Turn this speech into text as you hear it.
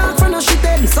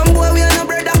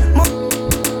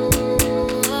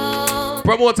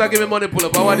promoter give me money pull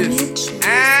up. I want this.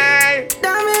 Hey!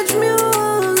 Damage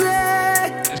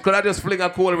music. Could I just fling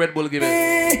a cool Red Bull give me?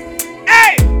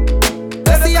 Hey!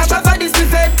 Let's see a shot for this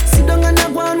buffet. Sit down and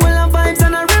have one while I'm vibes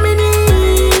and I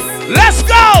reminisce. Let's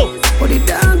go! But the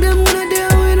dog them wanna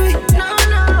deal with me. No.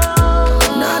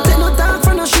 Nah, take no talk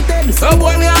for no shit head. Some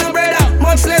boy me and a brother,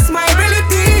 much less my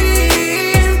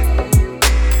relative.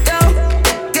 Yo,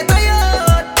 get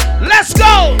tired. Let's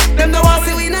go! Them no want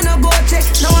see we no go check.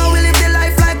 No one will live the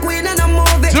life like we no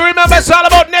move it. Do you remember it's all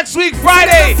about next week,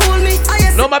 Friday?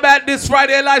 No, my bad, this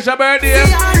Friday, Elijah birthday.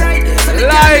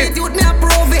 Live.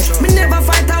 Me never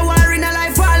fight a war in a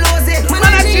life, I lose it. Man,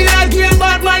 I cheat and dream,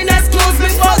 bad mind, excuse me.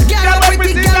 Fuck, girl,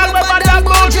 pretty girl, but bad and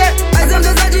bullshit. I don't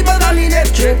know that you bug on me, that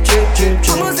trip.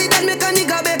 I must see that make a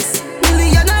nigga vex.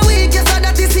 Million a week, yes,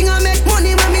 that this thing I make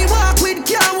money when me walk with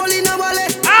car, all in a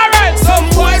wallet. Alright, some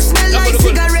boys smell like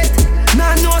cigarette.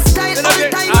 Nah, no style, all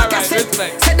time, I can say.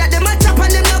 Said that them a chop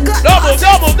and them no got. Double.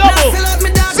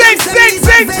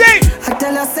 Sing. I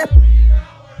tell her, say,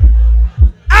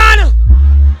 Anna.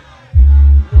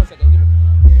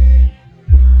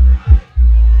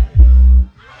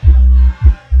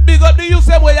 Big up the you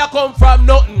say where you come from,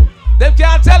 nothing. Them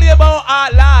can't tell you about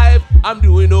our life. I'm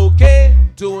doing okay,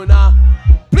 doing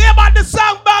play about the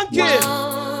song, Banky.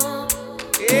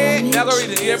 Yeah, you're gonna read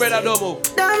it. Here, brother, don't move.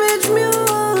 Damage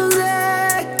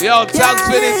music. Yo, thanks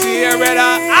for this here, brother.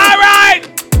 Alright.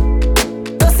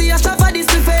 Don't see a shot for this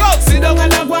buffet. Go. Sit down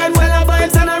and have wine while I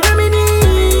vibes and I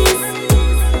reminisce.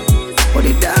 But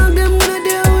the dog them wanna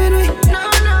deal with me. No.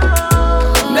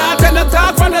 Nah, tell no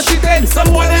talk from the shit head. Some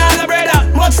boy me and a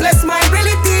brother, much less my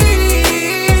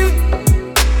relative.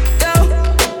 Yo,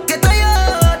 get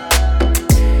tired.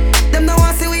 Them no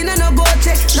want see we no go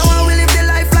check. No one will live the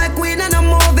life like we no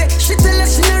move it. She tell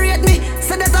us she no rate me,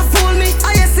 so that a fool me.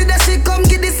 I see that she come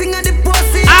get this thing at the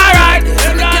pussy. Alright.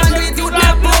 So me can't do it, you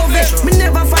not move it. Me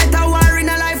never fight a war in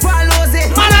a life, I lose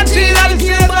it. Man, I cheat and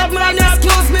Give bad mind,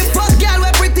 excuse me. Fuck girl, we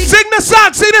pretty. Sing the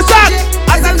song.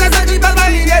 As I'm just a cheap and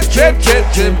money, get Trip.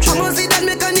 I must see that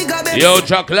make a nigga bet. Yo,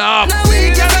 chocolate. Now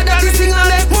we can that this thing I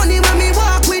make money when me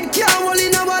walk with car, all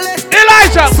in a wallet.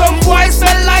 Elijah. Some boys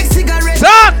smell like cigarettes.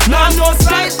 Talk. Nah, no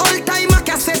style, all time a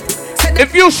cassette.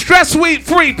 If you stress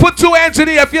free, put 2 hands in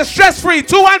the air. If you're stress free,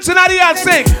 2 hands in the air and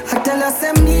sing. I tell her,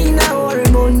 say me now worry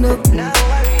about nothing.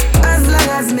 As long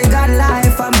as me got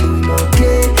life, I'm doing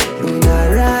okay, doing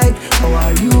alright. How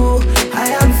are you?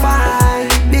 I am fine.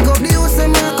 Big up the house where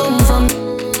I come from.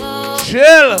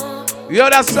 Chill. Yo,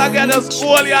 that song got us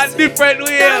all in a different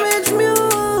way. Damage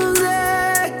music.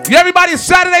 Yeah, everybody,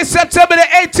 Saturday, September the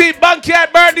 18th,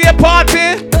 Bankyard birthday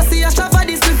party. Don't see a shot for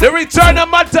this buffet. The return of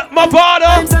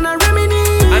Mavado And I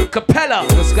reminisce. and Capella,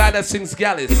 this guy that sings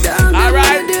Gallus. Down All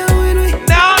right. there deal with me.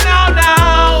 Now.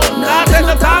 Now take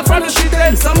the talk from the street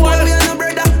then. Some boy me and a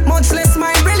brother, much less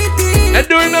my relative. And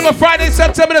do remember Friday,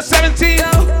 September the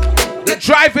 17th, the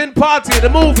drive-in party, the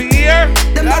movie here.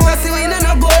 Them no want see we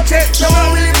no go check. No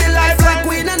one will live the life like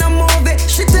we no move it.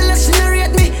 She tell us she no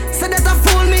rate me, so that a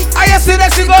fool me. I see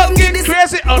that she gon' get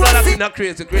crazy. Oh no, that's not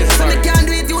crazy. So me Sorry. can't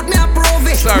do it, youth me approve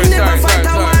it. Sorry, Me never sorry, fight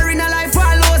a sorry. war in a life,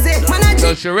 I lose it. Man I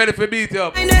So cheat. she ready for beat you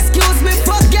up. Excuse me,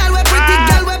 fuck girl, we pretty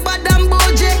girl, we bad and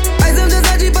bougie. I some just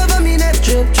a jeep over me neck.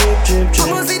 Trip. I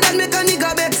must see that make a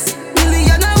nigga vex.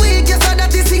 Million a week, yes, so that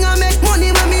this thing I make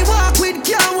money when me walk with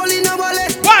car, all in a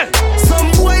wallet. What? Some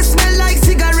boys smell like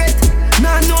cigarette.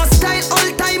 Nah, no style, all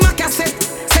time a cassette.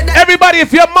 Everybody,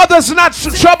 if your mother's not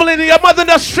troubling you, your mother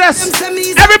not stressed,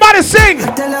 everybody sing.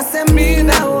 Tell us say me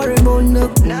now worry about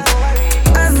nothing.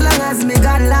 As long as me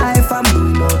got life, I'm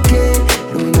doing okay,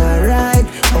 doing alright.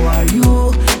 How are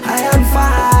you? I am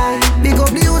fine. Big up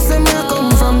the house where I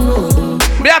come from. No.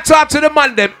 Me I talk to the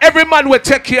man them. Every man will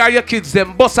take care of your kids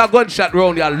them. Bust a gunshot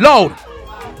round you loud.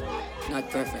 Not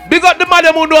perfect. Big up the man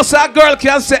them who knows a girl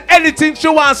can say anything she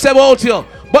wants about you.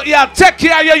 But you take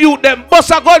care of your youth them.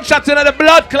 Bust a gunshot in the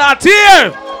blood clot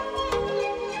here.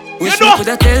 Wish me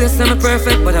coulda tell you I'm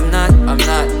perfect, but I'm not.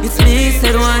 It's me,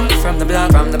 said one from the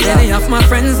block. Many of my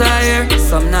friends are here,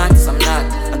 some not.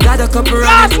 I got a couple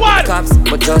Last rounds one. with the cops,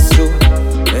 but just you.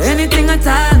 Anything I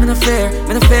tell, me no fear.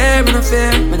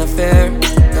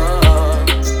 No,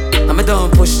 I'm a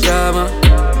don't push drama,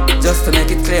 just to make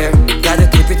it clear. Gotta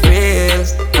keep it real.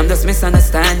 I'm just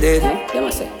misunderstanding. Them I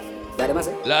say.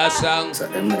 Last song. So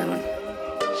them man.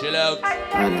 Chill out.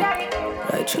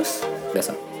 Righteous. That's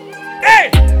all.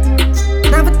 Hey!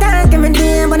 Never talk every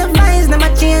day, but the vibes never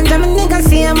change. I'm a nigga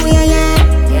same way,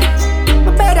 yeah.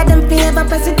 My better than favor,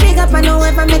 press the trigger, I know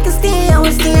if I make a stay, I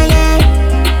will stay, yeah.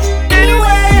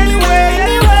 Anywhere,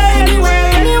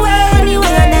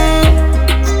 now.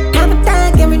 Never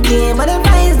talk every day, but the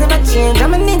vibes never change.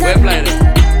 I'm a nigga. We're playing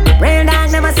it.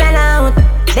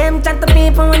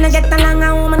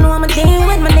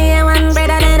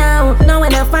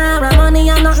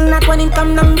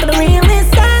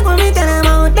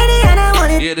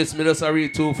 this, me just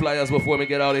read 2 flyers before me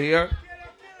get out of here.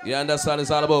 You understand? It's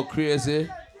all about Crazy.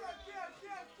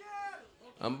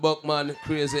 And Buckman,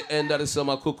 Crazy, end of the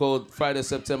summer cookout, Friday,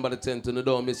 September the 10th, and you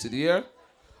don't miss it here.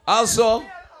 Also,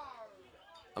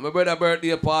 I'm a brother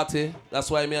birthday party. That's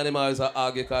why me and him always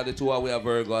argue, because the two are we are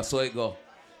Virgo, so it go.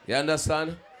 You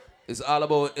understand? It's all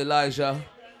about Elijah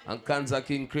and Kanza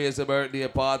King Crazy birthday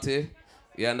party.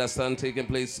 You understand? Taking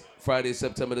place Friday,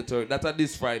 September the 3rd. That's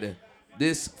this Friday.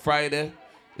 This Friday,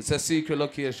 it's a secret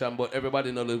location, but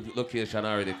everybody know the location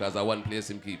already, because I one place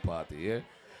him keep party, yeah?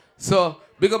 So,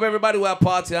 big up everybody who are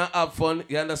party and have fun.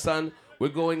 You understand? We're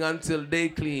going until day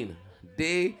clean.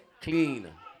 Day clean.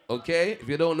 Okay? If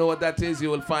you don't know what that is, you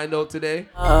will find out today.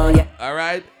 Oh, yeah. All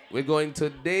right? We're going to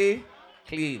day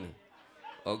clean.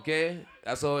 Okay?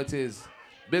 That's how it is.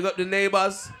 Big up the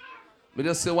neighbors. We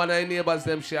just see one of the neighbors,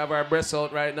 them, she have her breasts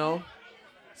out right now.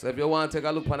 So if you want to take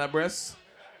a look on her breasts,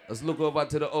 let's look over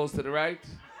to the house to the right.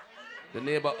 The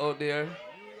neighbor out there.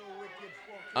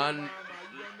 And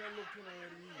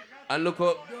look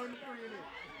up.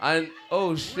 And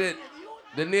oh shit.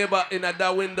 The neighbor in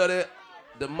that window there,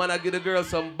 the man I give the girl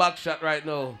some back shot right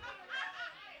now.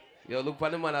 Yo, look for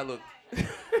the man I look.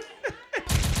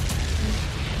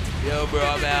 Yo, bro,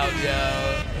 I'm out,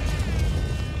 yo.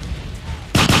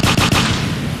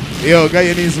 Yo,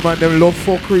 Guyanese man, them love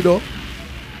fuckery though.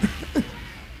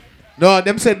 No,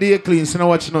 them said they clean, so now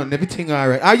watch nothing. Everything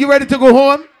alright. Are you ready to go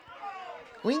home?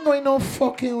 We ain't going no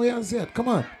fucking way as yet. Come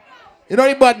on. You know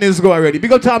the badness go already.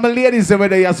 Big up to all my ladies over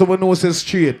there, so someone knows it's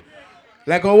straight.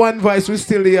 Like a one voice, we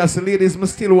still there, so ladies, me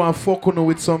still want fuck on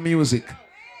with some music.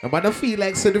 And I feel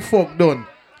like say the fuck done.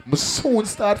 Me soon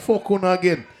start fuck on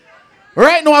again.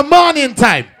 Right now, morning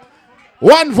time.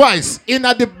 One voice in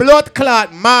the blood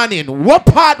clot morning. What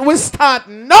part we start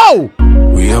now?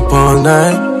 We up all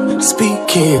night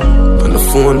speaking on the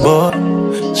phone, boy,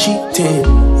 cheating.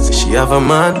 Say she have a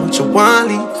man, but you want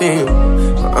leave him.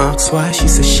 I ask why, she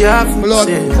said she have blood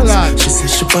clot. She said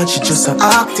she bad, she just a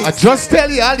acting. I just tell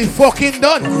you all the fucking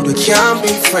done. We can't be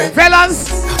friends.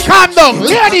 Fellas, calm down.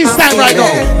 Ladies stand right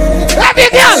now. Every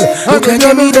girl. Look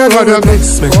at me, the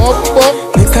basement.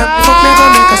 Make a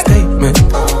statement.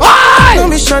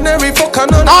 Missionary fuck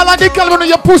on. All of the girls when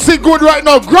your pussy good right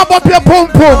now. Grab up your pum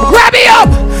pum. Grab it up.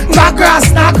 Not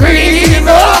grass, not green.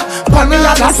 On the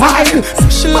other side.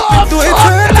 She look into it.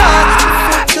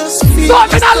 So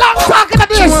I'm in a long talking to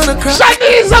this.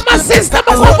 Chinese and my sister.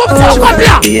 I'm going to fuck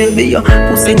up here. Baby, your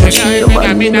pussy no shit up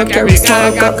and me no carry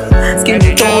small cock. Skin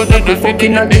tone and the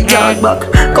fucking on the yard back.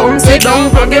 Come sit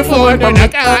down on the floor and the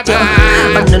catcher.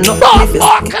 And the nut if you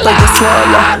skip like a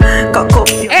swallow. Cock up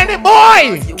your... Any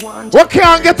boy, we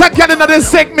can't get a girl in this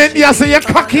segment here, so you're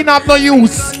cocking up no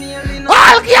use.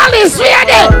 All girl is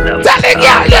ready. Tell the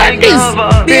girl like this.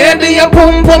 Baby, your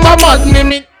pum pum a mud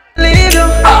me.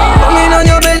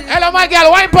 Hello my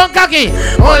girl, why punk cocky?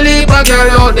 Only my girl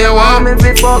out there want me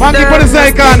to fuck. Monkey put the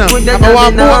side corner. I'm a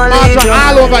want boat master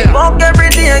all over you. Fuck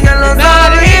everything, girl, I'm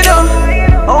sorry though.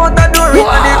 Out the door, you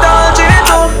want it all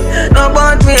cheat up. No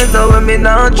bad ways, so when me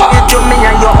not treat you, me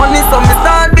and your honey, so me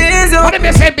start busy. What did me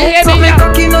say, baby? So me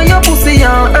cocky on your pussy,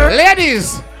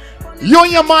 ladies, you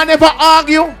and your man never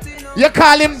argue. You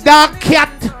call him dark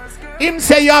cat. Him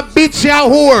say you're a bitch, you're a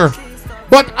whore.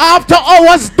 But after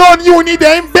hours done, you need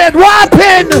her in bed. What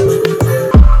happened?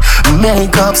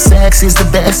 Makeup sex is the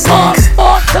best sex.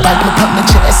 Like me put my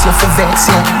chest, you for vex,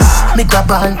 yes. Me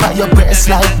grab on by your breast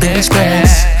like bench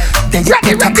press. Then you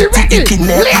ready.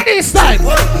 Ladies time.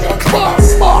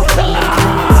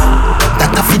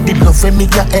 That I feel the love when me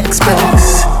your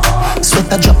express. Sweat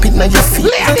a drop in your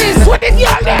feet. Ladies, what did you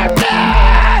learn?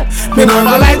 Me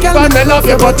never like you, but me love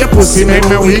you, but your pussy make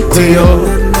me weak to you.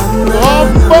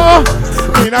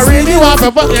 Me not really want to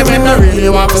fuck you, me not really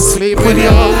want to sleep with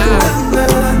you.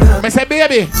 Me say,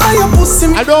 baby,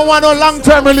 I don't want no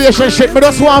long-term relationship. Me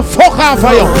just want to fuck off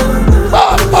for you.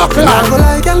 Fuck off.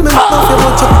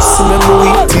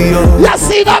 You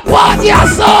see that part,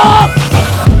 yes, sir?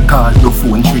 Call your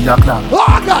phone 3 o'clock.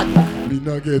 Oh, God. Me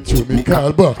not get you, me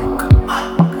call back.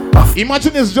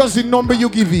 Imagine it's just the number you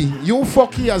give me. You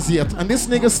fuck he as yet, and this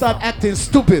nigga start acting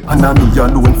stupid. And I'm me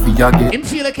alone for you again. Him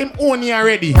feel like him own you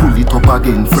already. Pull it up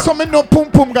again. So me no pum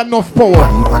pum got enough power.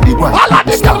 All of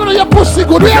this girl know your pussy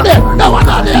good. Where there? No one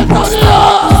on there.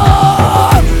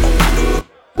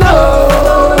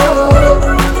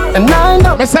 And I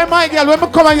know. Me say my girl, when me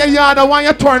come in your yard, I want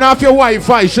you turn off your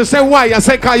Wi-Fi. She say why? I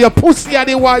say cause your pussy at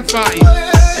the Wi-Fi.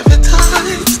 Every time,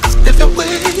 every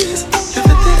ways,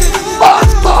 every day.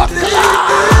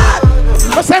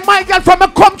 I say my girl from a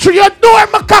country, you know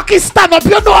my cocky stand up,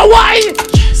 you know why?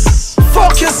 Yes.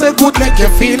 Fuck you so good, make you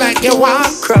feel like you want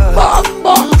cry.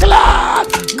 Clad.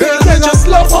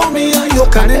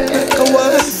 connect like a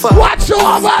Wi-Fi. Watch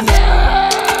over there.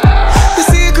 The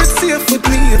secret safe with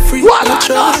me, a free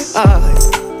try.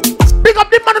 Big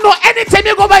up the man who know anytime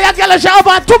you go by a girl and she have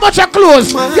on too much of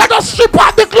clothes. You just strip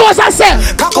off the clothes and say,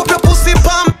 cock up your pussy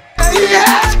pump.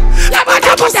 yeah. You man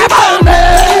your pussy pump.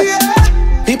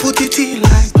 Me put it in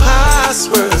like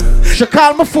password. She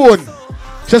called my phone.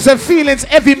 She said feelings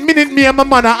every minute me and my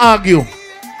man argue.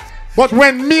 But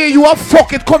when me and you are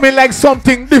fuck it coming like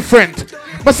something different.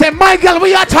 But say my girl what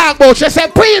you talk about? She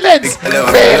said feelings.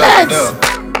 Feelings.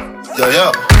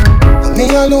 Yo. Me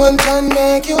alone can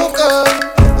make you come.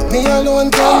 Me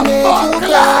alone can make you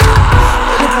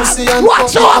come.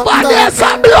 Watch over there,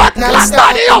 some blood clot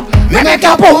body up. Me make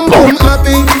your boom boom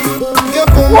happy. Your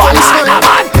boom boom smile.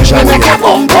 Me make your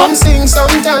boom boom sing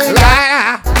sometime.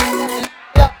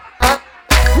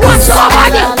 Watch over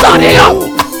there, body up.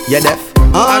 Yeah, deaf.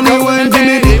 Honey wine, give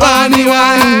me the honey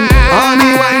wine.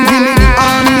 Honey wine, give me the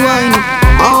honey wine.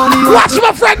 Watch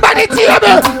my friend by the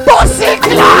table, pussy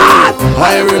clot.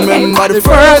 I remember the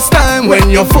first time when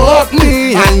you fucked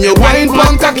me and you wine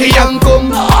pon cocky and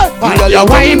come. Girl you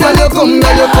wine, girl you come,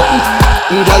 girl you come.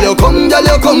 Girl you come, girl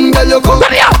you come, girl you come.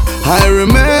 I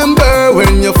remember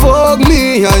when you fucked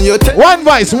me and you take. One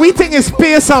voice, we think is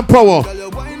pace and power.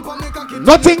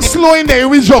 Nothing slow in there,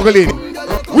 we juggling.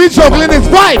 We juggling the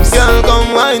vibes. Girl,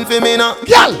 come wine for me now.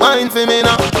 Girl, wine for me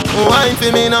now. Wine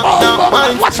for me now.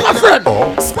 Watch my friend.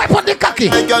 Swipe on the cocky.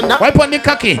 Wipe on the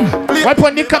cocky. Wipe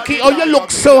on the cocky. Oh, you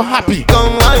look so happy.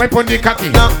 Wipe on the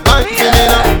cocky. Wine for me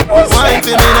now. Wine for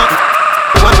me now.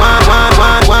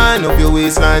 Wine up your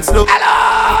waistline slow. Hello.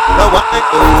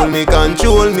 Hold me,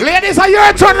 control me. Ladies, are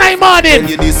your turn right morning?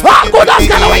 Oh, good as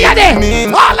girl, where you there?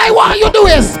 All I want you do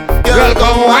is girl,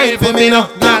 come wine for me now.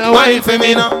 Wine for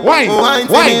me now. Wine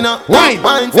for me now.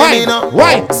 Wine for me now.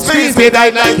 Wine. Squeeze me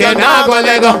tight like you're not gonna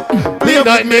let go. Leave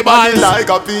out me body like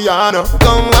a piano.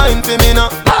 Come wine for me now.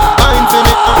 Wine for me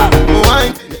now.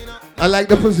 Wine for me now. I like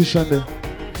the position there.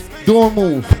 Don't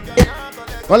move.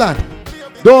 Hold on.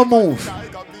 Don't move.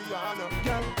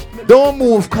 Don't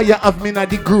move cause you have me in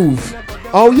the groove.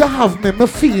 Oh, you have me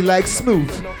feel like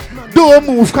smooth. Don't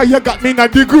move cause you got me in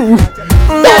the groove.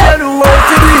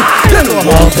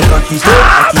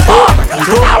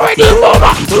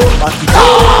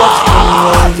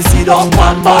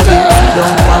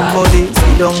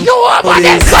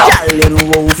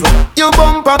 You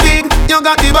bumper big, you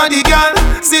got the body girl.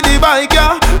 See the bike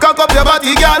girl, cock up your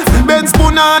body girl. Ben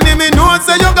spoon on him, me know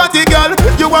say you got the girl.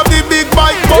 You have the big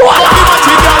bike, bump up the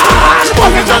body girl.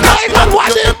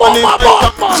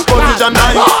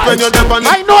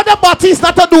 I know the body is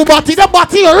not a new body, the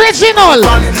body original.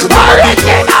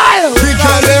 Original. We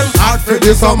call them hot for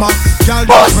the summer. Girl,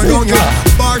 just for young ya.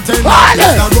 Bartender,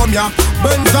 the rum ya.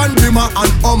 Benz and Bima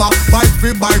and Hummer. Bike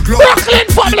free by club. Brooklyn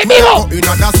family, big up. In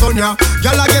the sun ya.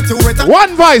 Girl, I get to wet.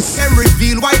 One voice. Them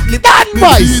reveal white lip. That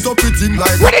voice. Up it in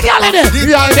like. What the girl in it?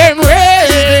 We are them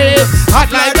red. Hot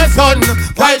like the sun.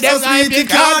 While them sleep the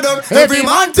card. Every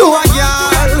man to a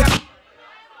girl.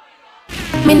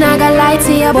 Me nah gonna lie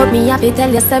to you, but me happy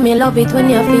tell you say me love it when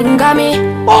you finger me.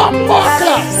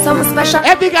 Some special.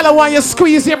 Every girl I want you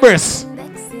squeeze your breast.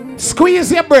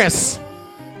 Squeeze your breast.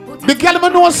 The girl I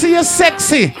know see you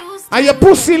sexy. And your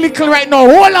pussy little right now.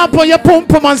 Hold up on your pum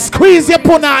pum and squeeze your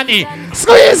punani.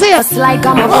 Squeeze it. Just like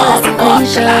I'm a plastic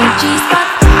G-spot.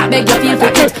 Beg you feel for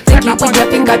it. Take it with your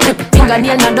fingertip.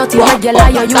 Fingernail not dirty. Regular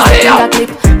you use a fingertip.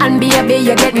 And baby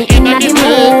you get me in the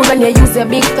mood when you use your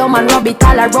big thumb and rub it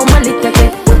all around my little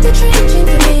bit. Put the trench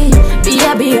into me.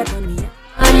 Baby.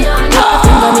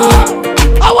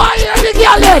 I want you to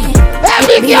get it.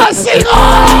 Every girl sing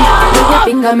on.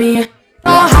 Finger me.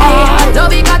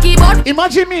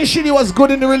 Imagine me and Shidi was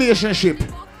good in the relationship.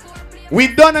 We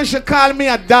done and she called me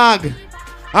a dog.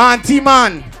 Auntie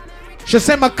man. She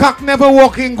said my cock never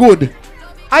working good.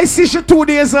 I see she 2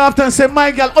 days after and say,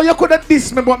 my girl, oh you could have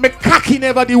dissed me, but my cocky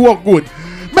never did work good.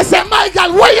 Me say, my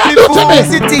girl, what you do to me?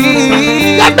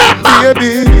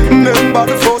 Remember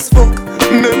the first fuck.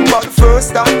 Remember the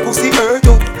first time pussy hurt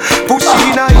up. Pussy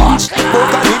in a inch,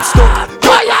 but and it stuck.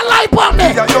 Why you lie for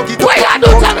me? What you do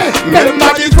to me?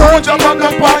 Remember the first jump on the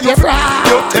part you fry.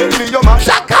 You tell me your man.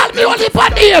 She called me only for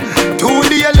name. 2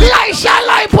 days Lie, she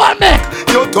lie for me.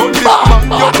 you told me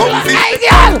man, you come Hey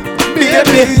girl.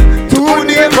 baby. 2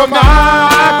 days from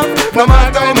now. No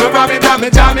matter how me rob it, I'm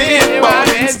jamming.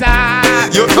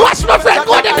 You Watch my friend,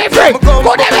 go there, my friend.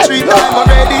 Go there, my friend. I'm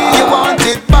already, you want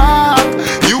it back.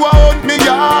 You want me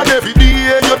yard every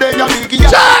day. You're there, you're big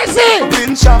yard. Jersey.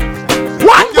 Pincha.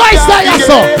 One voice there, you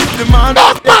saw.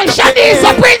 Dog man, Shadi is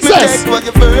a princess.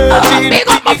 Big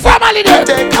up my family there.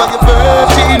 Take for your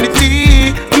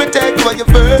virginity. Me take for your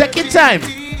virginity. Take your time.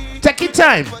 Take your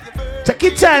time. Take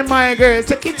your time, my girl.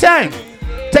 Take your time.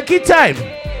 Take your time.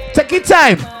 Take your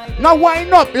time. Now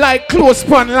wind up like close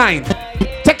pun line.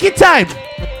 Take your time.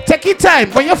 Take your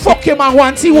time. When you fuck him man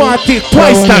once, he want it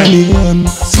twice time.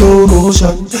 Slow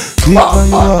motion. Deep on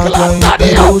your heart like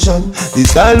emotion. The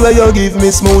style where you give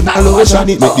me smooth and lotion.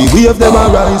 It make the wave them a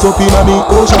rise up in a me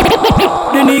ocean.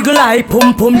 The nigga like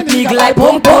pum pum, nigga like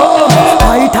pum pum.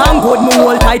 Tight and good, me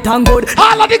hold tight and good.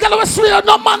 All of the girls will swear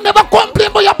no man never complain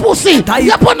about your pussy.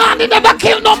 Your punani never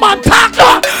kill no man. Talk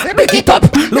no. Pick it up.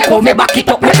 Look how me back it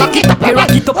up. Back it up.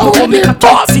 Back it up. Look how me back it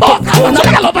up.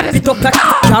 Sit up like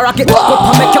Jara get up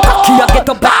and make your cocky get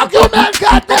up. Argument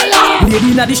got there.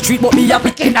 Lady inna the street, but me a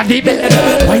pick inna the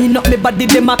bed. Wind up me body,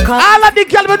 them a call. All of the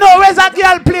girls will know where's that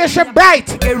girl play she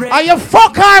bright. Are you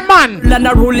fuck her man? Where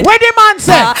the man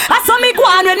say? I saw me go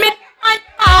on when me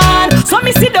on. So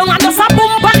me sit down and just a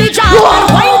boom on the jaw.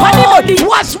 Wine on the body.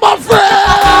 What's my friend?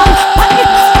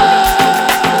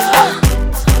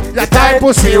 Your tight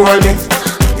pussy hold me.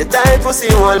 Your tight pussy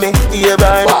hold me. Yeah,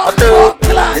 boy.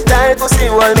 Your tight pussy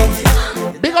hold me.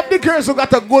 Big up the girls who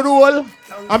got a good hole.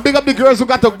 And big up the girls who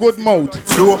got a good mouth.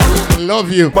 Slow.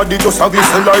 Love you. Body just have this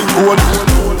light gold.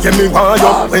 Get me fire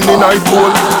when the night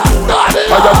cold.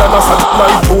 Higher than a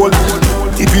satellite pole.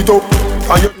 Keep it up.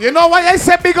 You know why I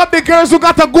say big up the girls who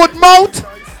got a good mouth?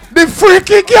 The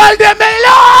freaky girl them me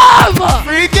love.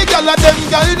 Freaky girl of them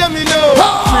girl them me love.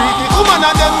 Freaky woman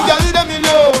of them girl them me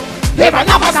love. They man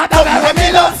up and out of them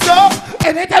me love so.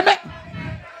 Anytime me.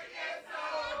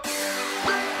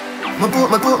 Put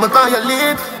my on your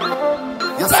lip.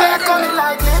 You say coming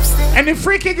like lipstick. And the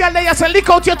freaky girl there you say lick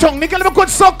out your tongue. The girl good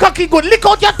so cocky good. Lick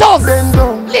out your tongue.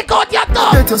 Lick out your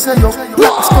tongue. Let you say you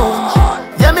like sponge.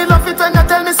 Yeah, me love it when you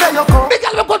tell me say you come. The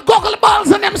girl good goggle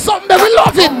balls and them something. We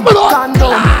love it. Calm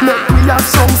down, make we have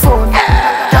some fun.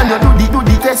 Can you do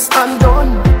the test and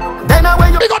done? Then I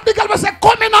when you big up the girl we say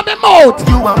come in on me mouth.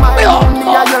 You are my own,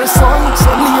 me and your son. So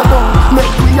lay down,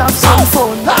 make we have some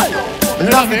fun.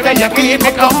 Love it when you keep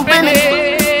me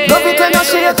company. Love it when you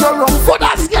shake your rump. Good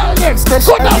as girl them.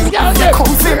 Good as girl them.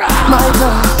 Comfy, my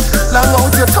girl. Long out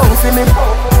your tongue for me.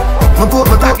 Put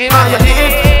my tongue on your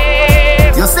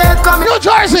lip. You said come New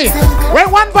Jersey. When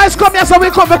one voice come here so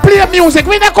we come to play music.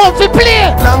 We not come to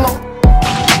play. Long out.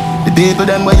 The people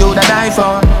them where you that die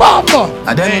for. Bumbo.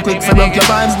 And then quick for broke your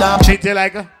vibes down. Treat you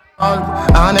like a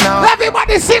on and on.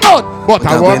 everybody sing out. But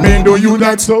I want me do you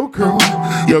that so cool.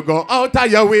 You go out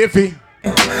of your way fi.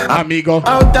 Amigo.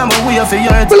 Out of my way for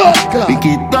your blood. We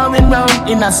keep going round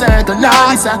in a circle.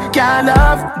 Now this a kind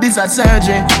of, this a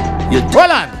surgery.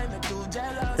 Hold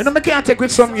on. You know me can't take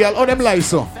with some girl. How them lie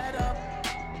so?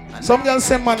 Some girl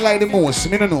say man like the most.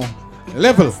 Me no know.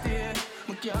 Level.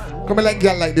 Come like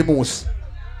girl like the most.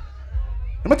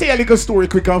 Let me tell you a little story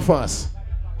quick and fast.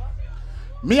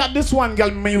 Me at this one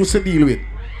girl me used to deal with.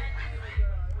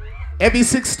 Every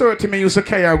 6:30 me used to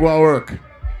carry her go to work.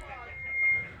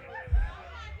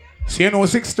 So you know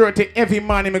 6:30 every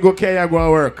morning me go carry her go to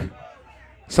work.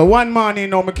 So one morning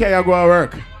now me carry her go to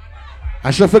work. I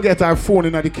should forget her phone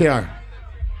in the car.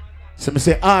 So me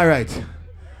say alright.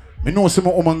 Me know some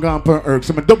woman gone per work.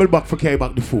 So me double back for carry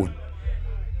back the phone.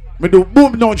 Me do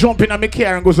boom now jump in on my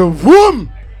car and go so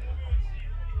boom.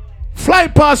 Fly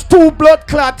past 2 blood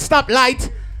clot stop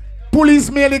light. Police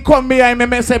merely come behind me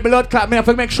and say blood clot. Me have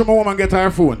to make sure my woman get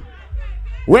her phone.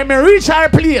 When me reach her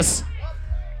place,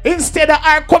 instead of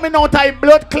her coming out of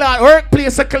blood clot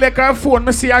workplace to collect her phone,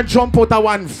 me see her jump out of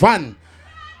one van.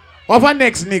 Over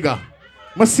next nigga.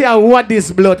 Me see her what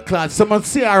this blood clot. So me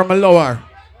see her, me lower.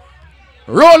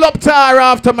 Roll up to her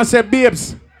after me say,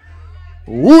 babes,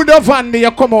 who the van did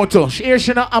you come out to?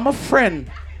 She know I'm a friend.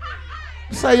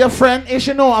 I say, your friend?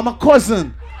 She know I'm a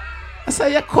cousin. I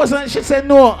say, your cousin? She said,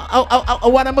 no, I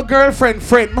want my girlfriend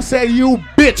friend. I say, you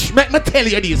bitch, make me tell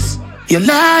you this. You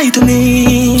lie to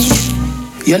me.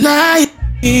 You lie.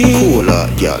 Cool,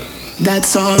 girl.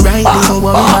 That's alright, don't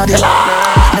worry about it.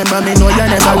 Remember me know you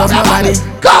never love nobody.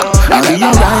 I'll be your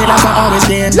ride like I always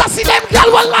did. You see them girl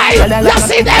one lie. You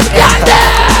see them girl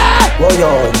there. Whoa,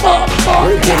 yo.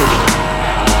 Wicked.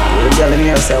 You're telling me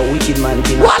you're a wicked man.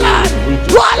 Wallan.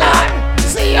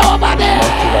 See you over there.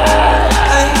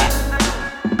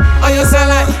 Oh, you're so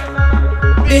like,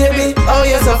 baby. Oh,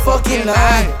 you're so fucking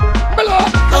lie. Oh,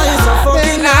 you're so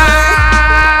fucking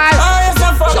lie. Oh, you're so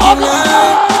fucking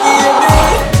lie. Baby.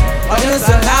 Oh, you're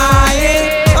so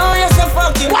lying. Oh, you're so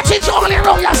fucking. Watch it juggling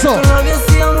around yourself.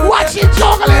 Watch it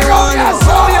juggling around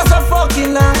yourself. Oh, you're so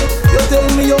fucking lie. You tell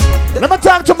me you. Let me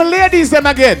talk to my ladies them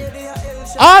again.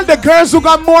 All the girls who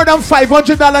got more than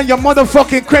 $500 on your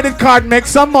motherfucking credit card make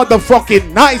some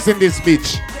motherfucking nice in this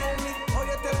bitch.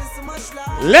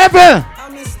 Level.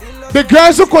 The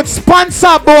girls who could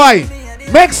sponsor boy,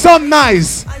 make some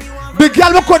nice. The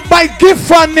girl who could buy gift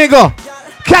for a nigga,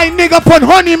 carry nigga on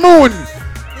honeymoon,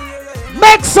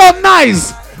 make some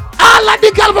nice. All of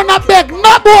the girl wanna beg,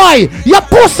 no boy. Your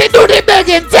pussy do the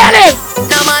begging, tell him.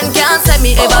 No man can't say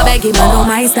me ever beg him. I know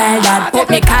my style that. Put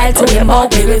me Kyle to him out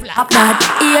with flap that.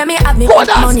 Hear me have me put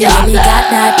money and me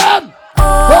got that.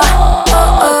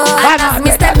 As me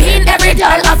step in, every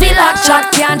girl I feel like shot.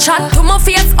 Can't chat to my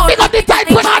face. Pick up the tight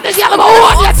put on the girl about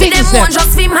what you think is them one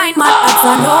just be mind my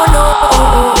answer. No.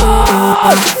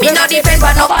 Me not depend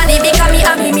on nobody because me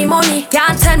have me money.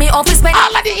 Can't tell me how to spend.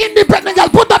 All of the independent girl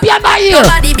put up your eye here.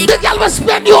 The girl will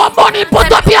spend your money,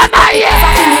 put up your eye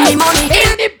here. Me money.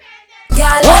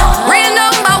 Girl, real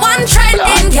number one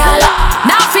trending girl.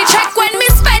 Now fi check when me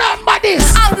spend. Remember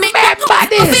this. Out me Remember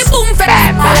this.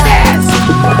 Remember this.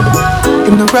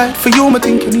 In the right for you, I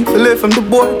think you need to live from the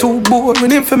boy too bored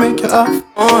when him for make you off.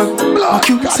 Like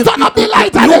you turn up the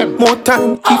light on him. More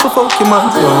time, keep a fucking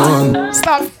man.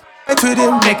 Stop. Fight with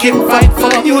him, make him fight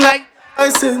for you like I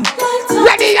said.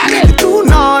 Ready again. Too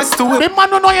nice to him. The man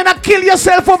who know you not kill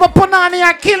yourself over punani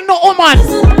and kill no woman.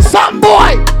 Some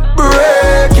boy.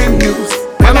 Breaking news.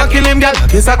 When I kill him, girl,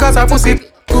 kiss a cause I pussy.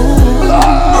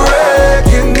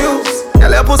 Breaking news.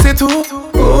 Girl, your pussy too.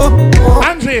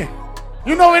 Andre,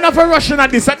 you know enough for rushing at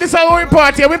this. This is our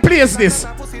party. We place this.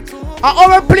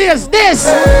 Our place this.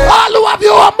 All who have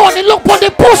your money, look for the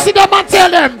pussy them and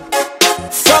tell them.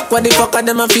 Fuck what the fuck are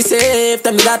them and feel safe.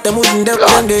 Tell me that them wouldn't do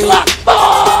one day.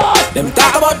 Them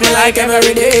talk about me like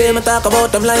every day. Me talk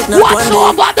about them like not one day.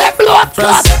 What's over the blood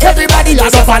clot? Everybody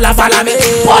just follow me.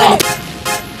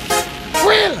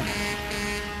 Real.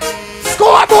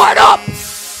 Scoreboard up.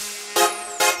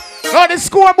 Oh, the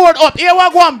scoreboard up. Here we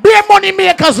go. Beer money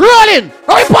makers rolling.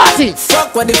 Hurry party.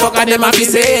 Fuck what the fuck are them and feel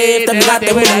safe. Tell me that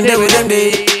them wouldn't do one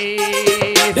day.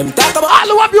 Them talk about all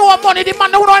who have your money. The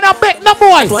man who don't have bet no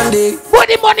boy. One day. But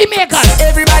the money makers.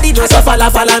 Everybody just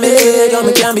follow me. Yo,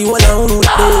 me can't be one on one.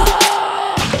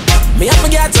 Me have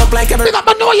to get up like every. Pick up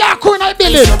a New York criminal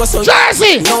building.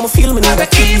 Jersey. Now me feel me need a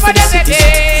key for the city.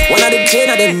 One of the chain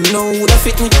of them know who the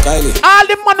fit me. Kylie. All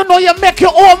the man who know you make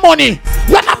your own money.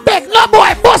 You're not beg no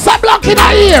boy. Bust a block in a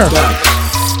ear.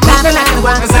 Watch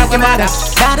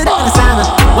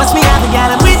me have a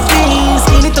gal with me.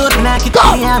 Skinny thought and I keep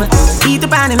eat the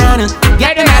banana.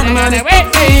 Get the banana with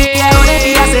me. I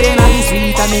said it might be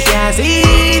sweet and me can't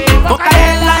see. Fuck I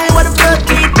like what the blood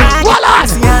keep crying.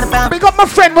 Big up my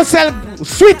friend who sell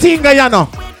sweet thing, you know.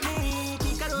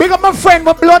 Big up my friend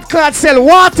with blood clot sell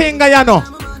water, you know.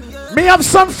 Me have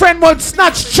some friend who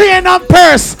snatch chain and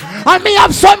purse. And me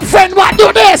have some friend who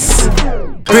do this.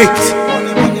 Brick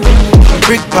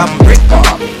pam, brick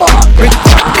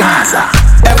Gaza.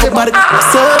 Everybody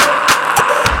so.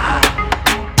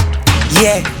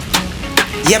 Yeah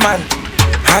man.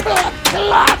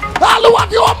 All who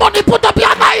have your money put up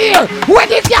your ear. Where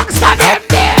the gangster them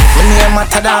there? When you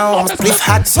matter down, spliff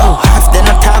hot so half then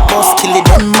attack us, kill it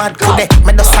them mad could they?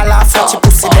 Me do salah fetch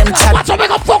pussy them chat. Watch out, make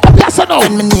a fuck up your son now.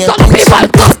 When me near Don't people.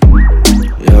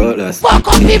 Yo, that's fuck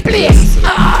up the place.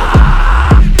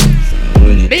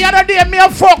 The other day, me a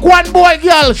fuck one boy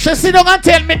girl. She sit down and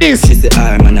tell me this. She say,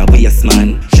 I'm an a waste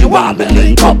man. She want to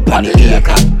link up on the ear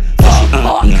cap. The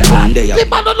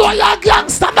man don't know you're a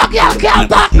gangster. The girl can't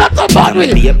talk nothing about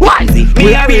me. Why?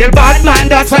 Me a real bad man,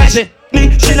 that's why she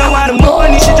don't want the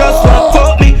money, she just want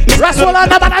fuck me. That's what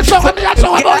I'm about to show me. That's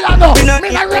what I'm about to know. Me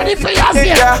not ready for yours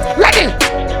here. Ready?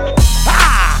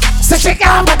 So she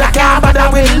can't bother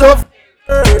with love.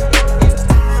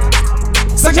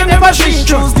 So you never she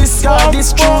choose this guy,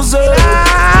 this chooser.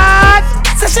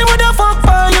 So she woulda fuck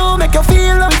for you, make you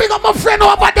feel big up my friend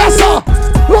over there, so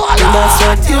that's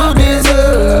what you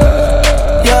deserve.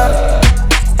 Yeah.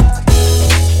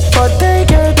 But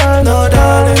take your time, no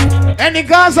darling. Any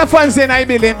Gaza fans in I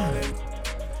building?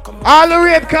 All the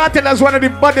Red Cartel is one of the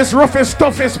baddest, roughest,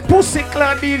 toughest, pussy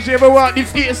clan DJ ever walk the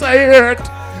face I heard.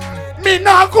 Me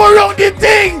not go around the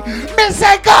thing. Me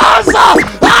say Gaza. All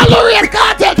the Red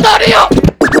Cartel, turn it up.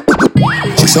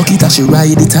 She suck it as she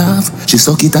ride it off. She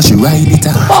suck it as she ride it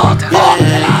off.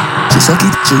 She suck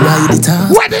it, she ride it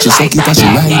off. She suck it as she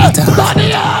ride it off.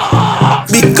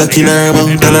 Big cock in her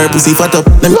mouth, tell her pussy fat up.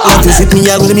 Let me visit me,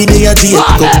 I will me day a tea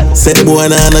cup. Say the boy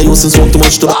and I used to smoke too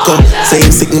much tobacco. Say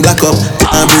him sick and black up,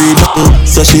 can't breathe nothing.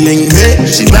 So she link, hey.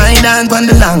 She ride on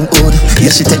the long wood.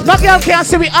 Yeah, she take. No girl can't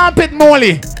say we armpit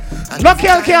molly. No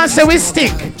girl can't say we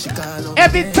stick.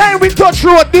 Every time we touch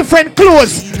road, different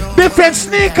clothes, different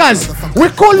sneakers. We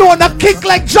cologne a kick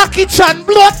like Jackie Chan,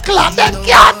 blood clot. Them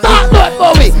can't talk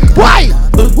about me. Why?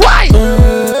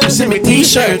 See me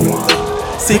t-shirt.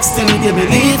 16, you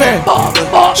believe her.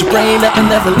 She praying that I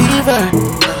never leave her.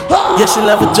 Yeah, she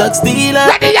love a drug dealer.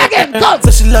 Ready again, go.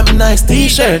 So she love a nice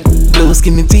t-shirt. Blue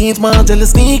skinny jeans, Margiela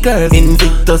sneakers.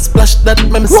 Invictus splash that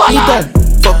make me sweeter.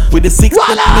 Fuck with the 6 foot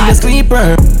be a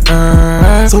sleeper.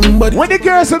 Somebody. When the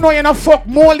girls who know you not fuck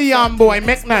Molly and boy,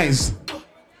 make nice.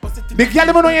 The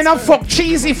girl who know you not fuck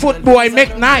cheesy foot boy,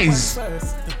 make nice.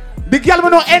 The girl who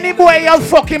know any boy you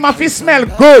fuck him if he smell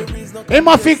good. Him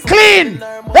if he clean.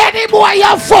 Any boy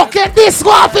you fucking this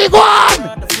go if he go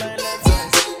on.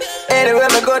 Anywhere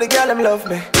I go, the girl them love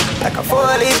me. Like a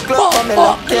 4-leaf glove on me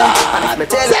love me. And if me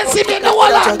tell you, Sense in the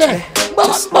whole of them.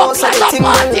 Just like a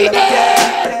party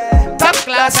there. Top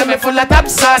class and me full of top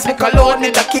sauce. Me cologne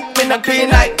in the kick me no green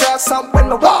like grass. And when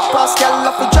me walk past, girl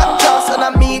love me drop jaws. And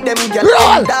I meet them, girl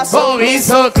roll. That's so we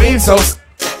so clean, so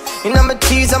you know my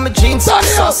tees and my jeans so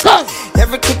saucy.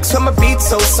 Every kick's from my beat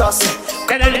so saucy.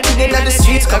 And I'm living in the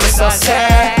streets coming so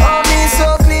sad. Oh, me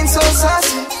so clean, so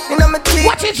saucy. You know my tees.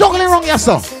 What you juggling wrong, yes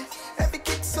sir? Every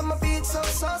kick's from my beat so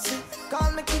saucy.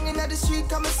 Call me king in the street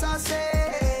coming saucy.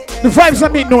 The vibes are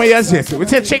meet no years yet. We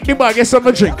say check the bag, get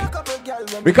some drink.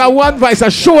 Because one vice a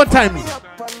show time.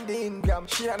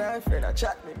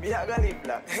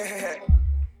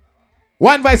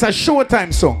 One vice a show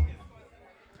time song.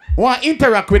 Want to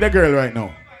interact with a girl right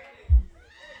now.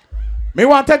 Me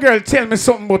want a girl tell me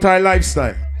something about her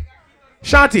lifestyle.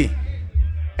 Shorty,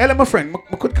 hello my friend,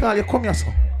 I could call you, come here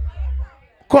son.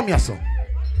 Come here son.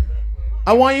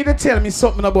 I want you to tell me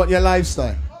something about your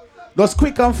lifestyle. Just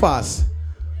quick and fast.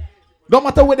 Don't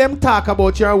matter what them talk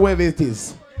about your whatever it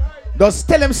is. Just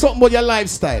tell them something about your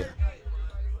lifestyle.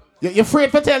 You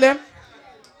afraid to tell them?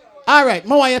 Alright, I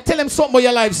want you to tell them something about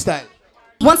your lifestyle.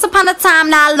 Once upon a time,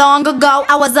 not long ago,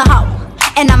 I was a hoe.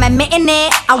 And I'm admitting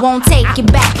it, I won't take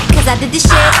it back. Cause I did this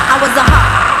shit, I was a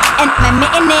hoe. And I'm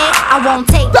admitting it, I won't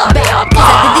take it back. Cause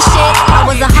I did this shit, I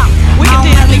was a hoe. We can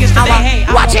tell niggas today, hey.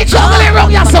 Watch it juggling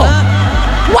wrong, yasso.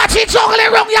 Watch it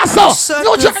juggling wrong, yasso.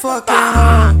 No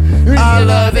I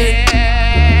love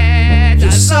it. You're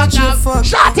such a fucking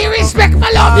Shorty, respect my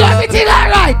love, you everything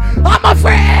alright. I'm a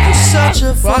friend. You're such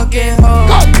a fucking hoe.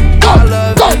 Go.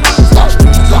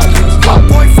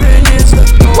 Boyfriend is the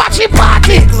watch it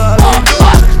party.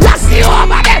 Let's see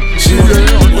over there.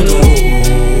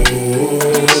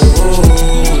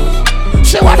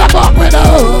 She wanna fuck with her.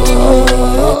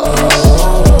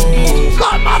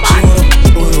 Come on, man.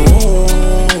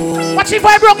 Watch it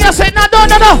vibe wrong, you say no.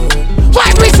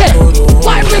 Vibe reset.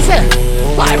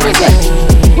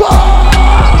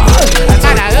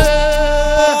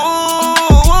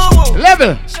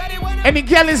 Level. Any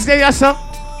girl is there, yes, sir?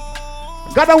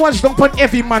 Gotta watch them put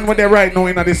every man when they right now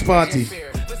in this party.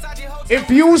 If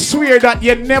you swear that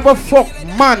you never fuck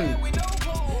man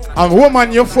and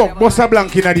woman you fuck, bust a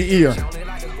blank in the ear.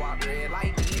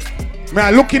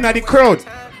 Man, looking at the crowd.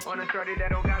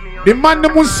 The man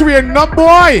that must swear, no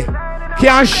boy,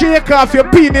 can't shake off your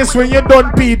penis when you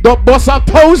done pee. Don't bust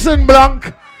 1,000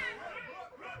 blank.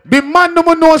 The man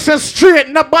that knows you straight,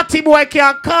 no batty boy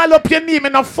can't call up your name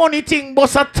in a funny thing,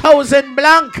 bust 1,000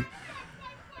 blank.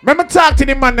 Remember talk to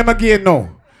the man them again now.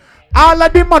 All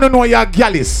of the man who know you're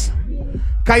gallus.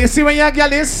 Can you see when you're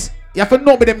gallus? You have to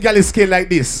know with them gallus scale like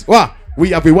this. What?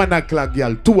 We have a 1 o'clock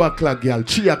girl, 2 o'clock girl,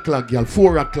 3 o'clock girl,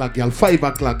 4 o'clock girl, 5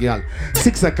 o'clock girl,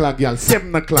 6 o'clock girl,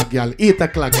 7 o'clock girl, 8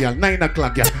 o'clock girl, 9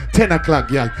 o'clock girl, 10 o'clock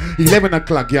girl, 11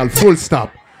 o'clock girl, full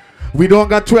stop. We don't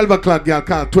got 12 o'clock girl,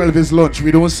 cause 12 is lunch.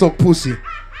 We don't suck pussy.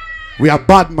 We are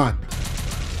bad man.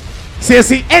 So you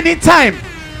see, anytime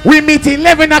we meet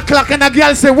 11 o'clock and a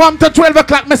girl say 1 to 12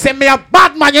 o'clock, me say me a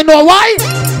bad man, you know why?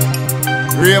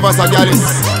 Ravers a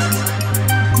gallus.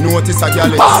 Notice a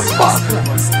gallus.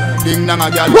 Ding dang a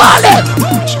gallus. Wallet!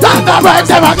 Don't go right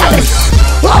them a gallus.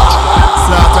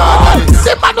 Slaughter a gallus.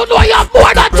 The man who know you have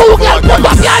more than 2 girls put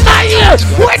up your 9 years.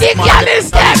 Where the gallus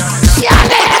them?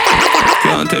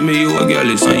 Can't tell me you a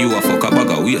gallus and you a fuck a bag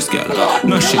of waste girl.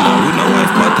 No shit, with no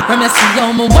wife matter. When I see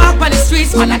you, me walk on the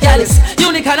streets, man a gallus.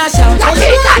 Unique and a shout, man a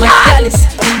gallus.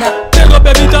 Take up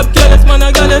every top gallus, man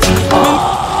a gallus.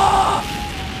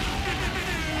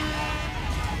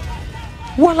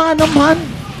 Well on the man.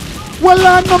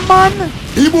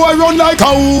 The boy run like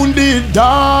a wounded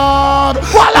dog.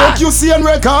 What you see on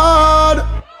record?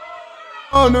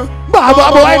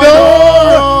 Baba boy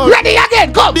do. Ready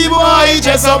again, come. The boy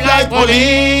dress up like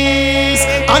police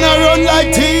and I run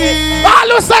like thief.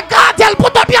 All of the cartel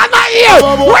put up your ear.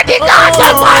 Where the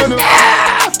cartel man?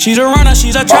 She's a runner,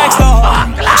 she's a track star.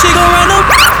 She gon' run up.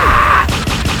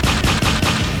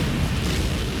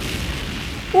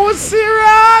 Who's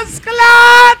serious,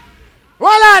 Clad?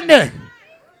 Well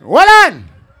on.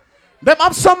 Them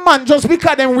have some man just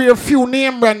because them wear few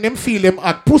name brand, them feel them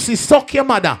hot. Pussy suck your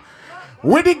mother.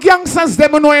 With the gangsters,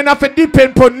 them know enough to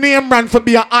depend on name brand for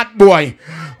be a hot boy.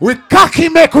 We cocky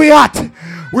make we hot.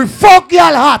 We fuck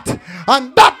girl hot.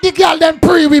 And that the girl them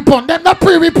pre-weapon. Them not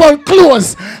pre-weapon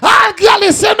clothes. All girl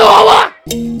is you know what?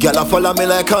 Girl a follow me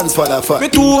like hands for the fuck.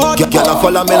 Girl a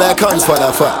follow me like hands for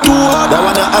the fuck. That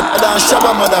one a hot than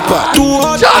Shabba mother pot.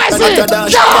 Joyce!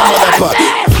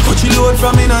 Put you load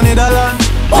from in a Netherlands.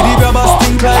 The grabber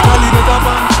stink like a little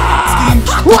top.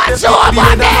 What's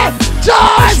over there?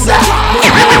 Joyce!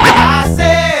 I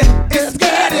said it's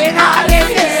getting hot in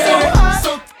here.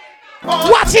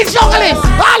 Watch it juggling.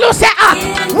 All who say ah.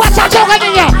 Watch a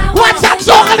juggling here. Watch a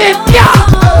juggling. Yeah.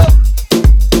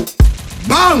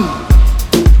 Bang!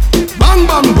 Bang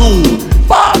bang boom!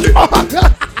 Bang!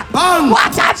 Bang!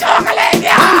 Watch a juggling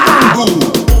here. Bang bang boom!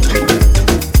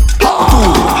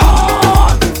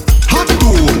 Hot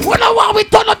tool! We don't want we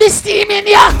turn up the steam in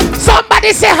here.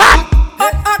 Somebody say hot.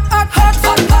 Hot, hot, hot, hot,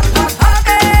 hot, hot, hot, hot.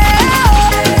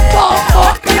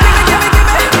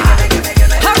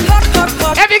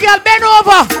 Every girl bend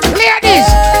over. Ladies.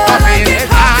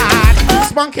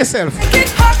 Spunk yourself.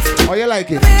 How you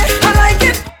like it? I like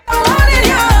it. I want it,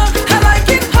 yeah. I like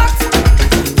it hot.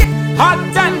 Hot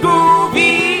and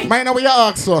groovy. Mind now what you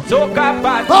ask so. Soca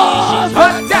party.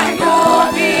 Hot and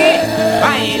groovy.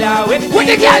 Baila with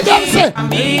the girl don't say.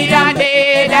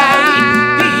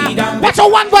 What's a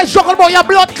one voice juggle about your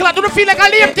blood clot? Do you feel like a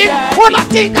lame thing? One of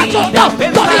thing that's all down.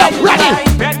 Ready.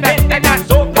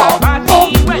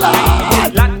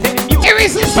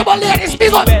 Irresistible ladies,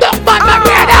 big up, duck man, my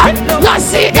brother. Let's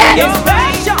see that.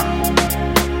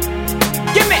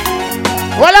 Give me.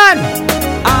 Hold on.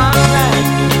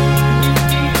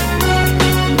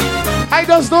 I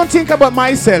just don't think about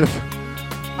myself.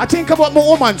 I think about my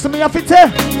woman. So me have to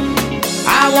tell.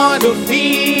 I want to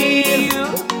feel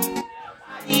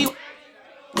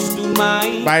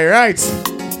by rights.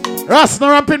 Ross, no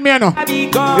ramping me, no.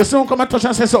 You soon come and touch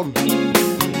and say something.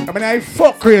 I mean, I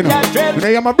fuck you, know. You know,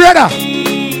 you're my brother.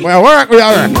 We work.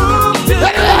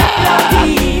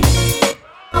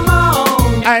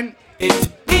 And it's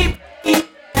deep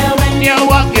when you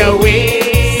walk your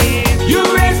way. You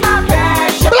raise my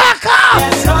passion. Black up!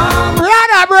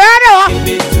 Brother.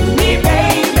 Give it to me,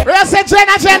 baby. Real say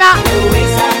Jenna. The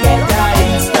ways I get that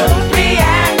instant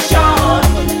reaction.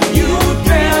 You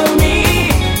thrill me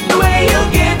the way you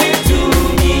give it to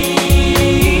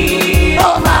me. Oh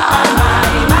my.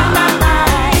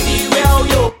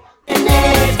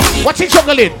 Watch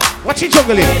it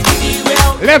juggling.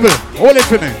 Level. Hold it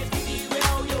for me.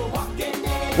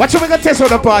 Watch what we gonna test on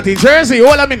the party. Jersey,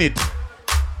 hold a minute.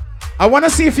 I wanna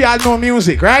see if y'all know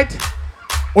music, right?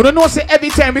 We don't know say every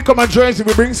time we come to Jersey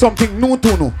we bring something new to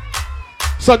you.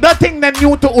 So that thing that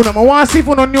new to you, I wanna see if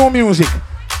you know new music.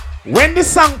 When the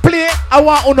song play, I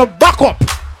want you to back up.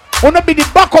 You to be the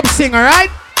backup singer, right?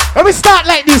 Let me start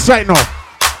like this right now.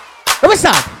 Let me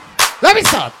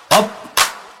start. Up,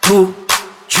 2,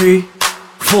 3,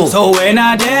 4. So when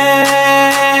I dead.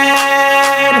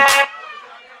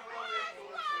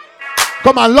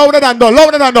 Come on, louder than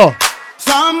though.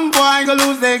 Some boy go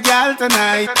lose their girl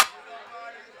tonight.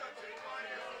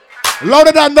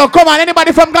 Louder than though. Come on,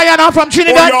 anybody from Guyana, from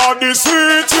Trinidad? Oh, you're the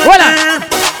sweet.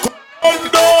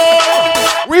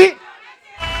 We?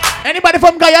 Anybody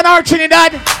from Guyana or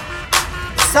Trinidad?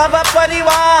 Saba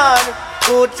Pariwan,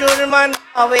 Kuchur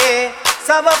Manawe.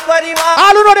 Saba Pariwan.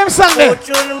 All who know them song there?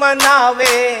 Kuchur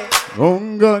Manawe.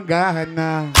 Ungo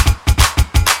Ghana.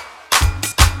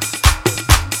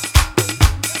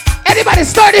 Anybody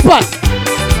start the pot.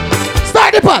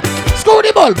 Screw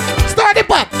the bulb. Start the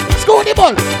pot. Screw the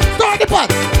bulb. Start the pot.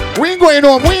 We ain't going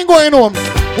home.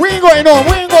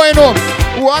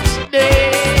 Watch the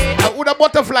with a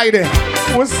butterfly there.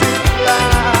 What's it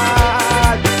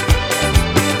lad?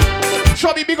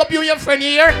 Chubby, big up you, your friend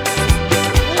here.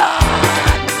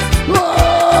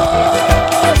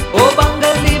 Oh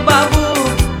Bangali Babu.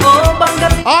 Oh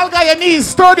Bangali. All Guyanese,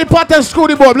 stir the pot and screw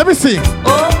the bulb. Let me see.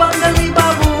 Oh Bangali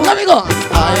Babu. Let me go.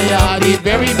 I are the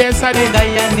very best at the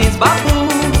Guyanese Babu.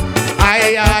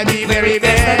 I are the very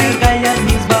best.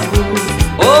 Guyanese Babu.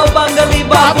 Oh Bangali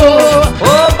Babu.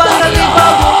 Oh Bangali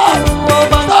Babu. Oh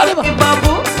Bangali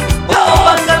Babu. Oh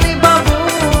Bangali Babu.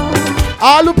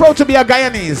 All who proud to be a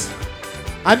Guyanese,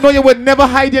 I know you would never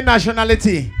hide your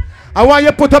nationality. I want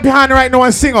you to put up your hand right now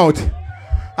and sing out.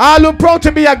 All who proud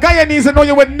to be a Guyanese, I know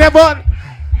you would never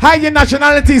hide your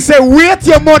nationality. Say, wait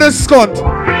your mother's scunt.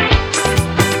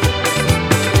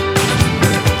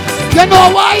 You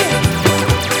know why?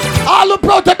 All who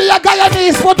proud to be a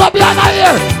Guyanese, put up your hand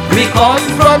here. We come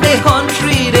from the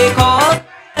country they call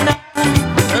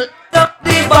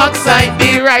the outside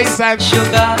the rice and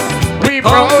sugar. We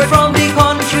Come proud. from the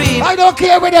country. I don't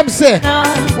care what them say.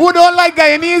 Who don't like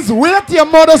Guyanese, wait your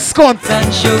mother's cunt.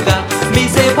 And sugar. Me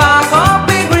say pack up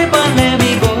big grip and let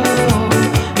me go.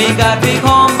 Me got to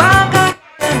come back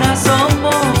and some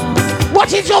more.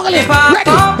 Watch it juggling. Pack Ready.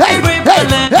 up big grip and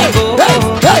let me go.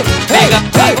 Me got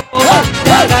to come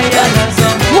back and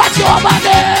some more. Watch your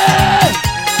body.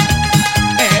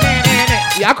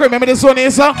 Yeah, I can remember this one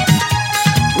is, sir.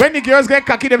 When the girls get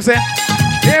cocky, them say,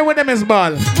 hey, with them is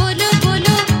ball.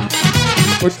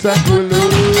 What's that?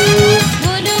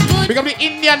 Become the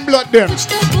Indian blood them.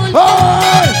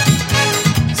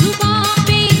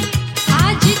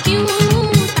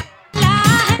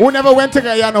 Who never went to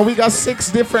Guyana? We got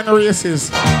 6 different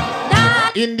races.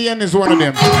 Indian is one of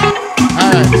them.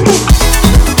 Alright.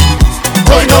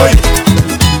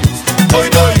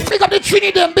 Big up the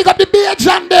Trini them, big up the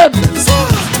Bajan them.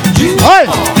 Hey,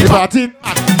 the party.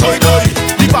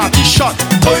 The party shot.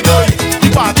 The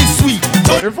party sweet.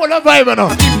 You're full of vibe now.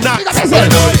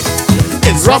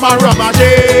 It's Rama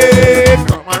Jade.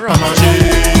 Rama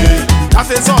Jade. That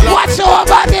is all away. Watch your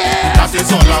body. That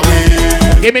is all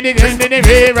away. Give me the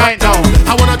way right now.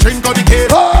 I wanna drink all the cake.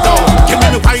 No, give me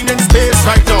the wine and space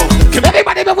right now.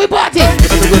 Everybody when we party.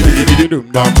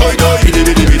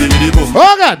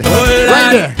 Oh God. Right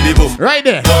there. Right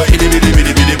there.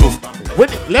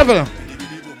 With level.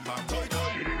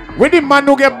 With the man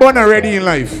who get born already in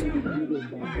life.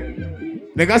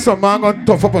 They got some man gonna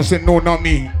tough up and say, no, not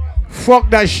me. Fuck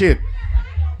that shit.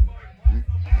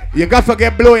 You got to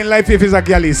get blow in life if it's a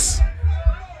gyalis.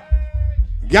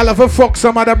 Y'all have to fuck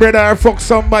some other brother or fuck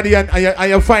somebody and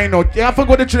you find out. You have to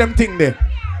go to them thing there.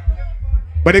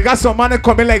 But they got some man that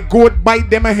come in like goat, bite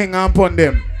them and hang on upon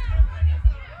them.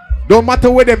 Don't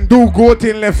matter what them do, goat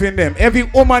in left in them. Every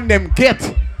woman them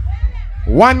get.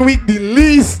 1 week the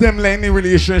least them like any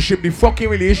relationship. The fucking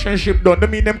relationship don't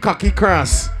mean them cocky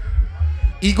cross.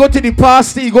 He go to the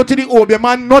pastor, he go to the Obi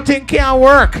man, nothing can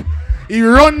work. He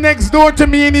run next door to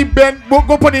me and he bend, go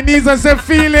up on the knees and say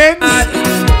feelings.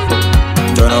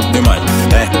 Turn up the mic.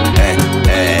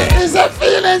 He say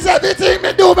feelings, everything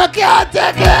me do, me can't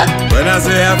take it. When I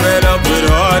say I'm fed up with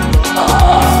hard,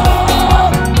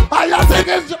 I think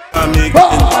it's I make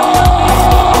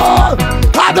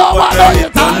I don't want to you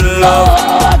to love.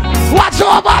 Watch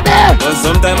over there. but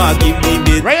sometimes I give me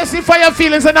bit. Where you see fire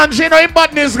feelings and Angie know him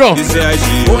badness go. You say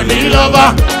she Only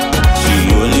lover.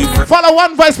 She only friend. Follow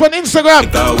One Voice on Instagram.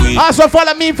 Also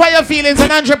follow me Fire Feelings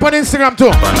and Andre on Instagram too.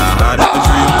 And I had a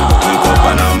dream. Wake up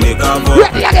and I make a vote.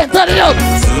 Ready again, turn it up.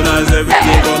 Soon as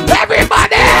everything comes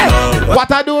Everybody.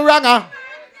 What I do wrong?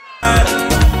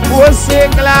 Who's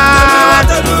sing glad?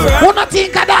 Who not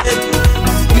think of that?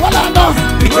 Well, I know.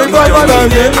 Beast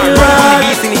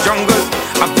in the jungle,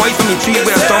 a boy from the tree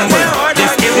where I stumble.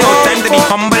 This is no time to be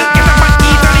humble. Get up and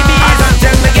eat on the bees and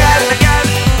tell the girl,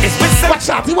 it's with some. Watch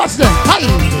out, watch them. Hi.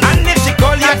 And if she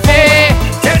call you phone,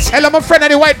 hello, my friend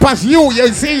in the white pants. You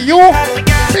see you?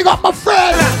 Big up my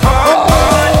friend.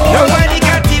 Nobody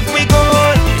got if we go.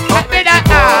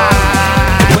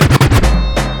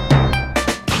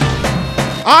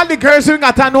 All the girls who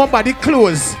got nobody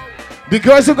clothes, the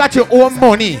girls who got your own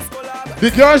money, the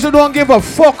girls who don't give a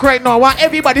fuck right now, want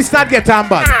everybody start get on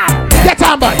bad. Get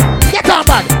on bad. Get on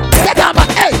bad. Get on bad.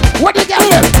 Hey, what do you get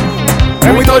here?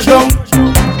 When we touch down,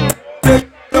 when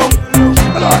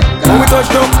we touch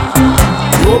down,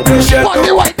 you open shit. What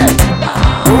the white then?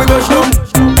 When we touch down,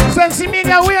 Sensi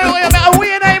media, we in the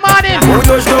morning. when we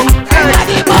touch down,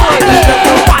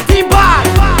 Party bad.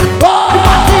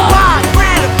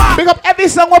 Big up every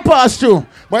song we pass through.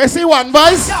 But you see One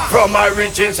Voice? from my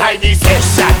reach inside the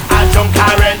session, I jump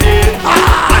already.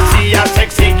 I see a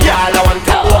sexy girl, I want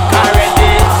to walk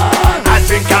already. I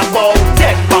drink about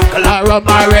 10 buckle of rum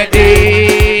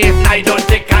already. I don't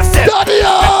take a step,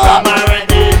 I'm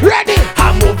already ready.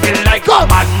 I'm moving like a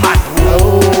madman.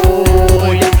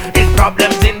 Oh, yeah. It's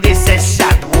problems in this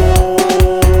session.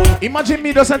 Oh. Imagine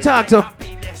me doesn't talk to.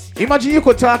 Imagine you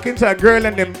could talk into a girl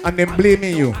and them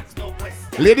blaming you.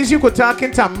 Ladies, you could talk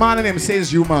into a man and them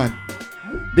says you man.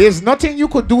 There's nothing you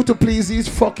could do to please these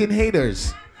fucking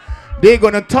haters. They're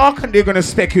gonna talk and they're gonna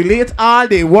speculate all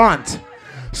they want.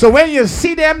 So when you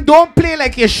see them, don't play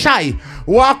like you're shy.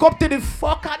 Walk up to the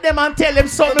fuck at them and tell them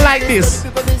something like this.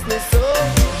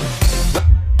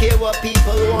 Care what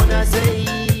people wanna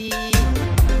say.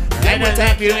 And I'll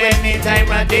tap you anytime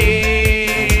of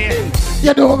day.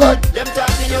 You do good. Them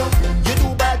talking you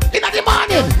do bad. In the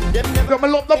morning. Them never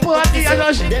come love the party and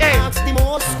all shit.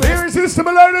 Here is this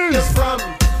similarities.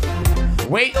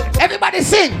 Wait, everybody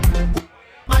sing.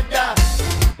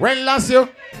 When last you?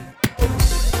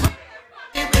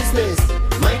 Business.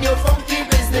 Mind your funky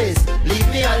business.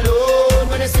 me alone.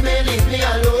 When you see me, leave me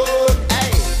alone.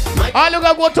 Hey, all you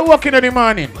gotta go to work in the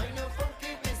morning.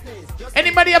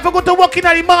 Anybody ever go to work in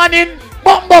the morning?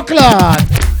 Bumbo clot.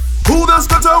 Who does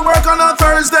go to work on a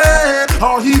Thursday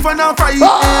or even a Friday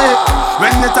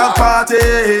when it have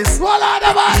parties?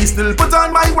 He still put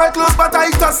on my work clothes, but I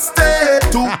just stay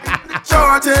too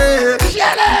shorty. Be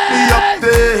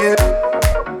update.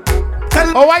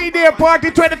 Oh, why you there? Party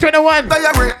 2021.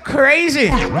 Crazy.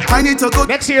 I need to go.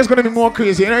 Next year is going to be more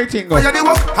crazy. Everything goes.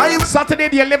 Saturday,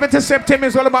 the 11th of September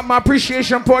is all about my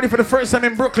appreciation party for the first time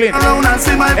in Brooklyn.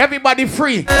 Everybody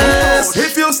free.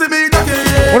 If you see me,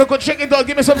 wanna go check it out?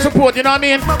 Give me some support. You know what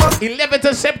I mean? 11th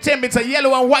of September. It's a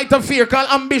yellow and white affair called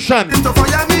Ambition.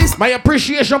 My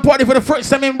appreciation party for the first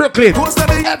time in Brooklyn.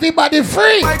 Everybody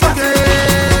free.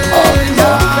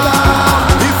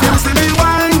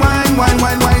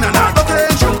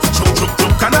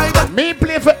 Me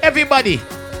play for everybody,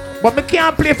 but me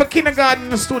can't play for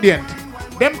kindergarten student.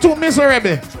 Them too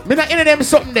miserable. Me not in them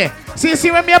something there. See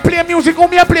when me a play music, who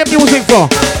me a play music for?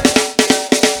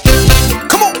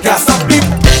 Come on, gas up beep.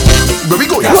 Where we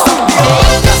go? Gas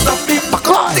up beep.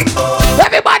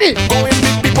 Everybody. Going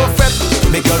big people fed.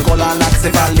 Make your call and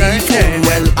accept a leaf.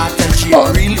 Well, attention,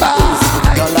 real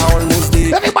girl almost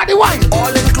dead. Everybody wine.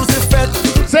 All inclusive fed.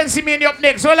 Sensi me up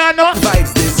next. Hold on now.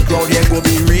 Vibes this crowd here go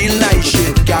be real nice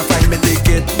shit. Can't find me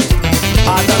ticket.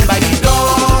 Hard done by the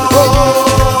door.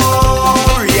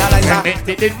 Realize I have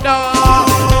to get in.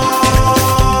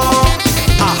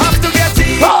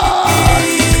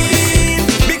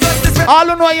 Because this all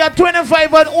you know you're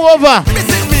 25 and over.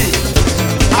 Missing me.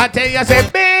 I tell you, I say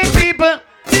big people.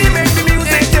 He makes the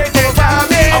music take over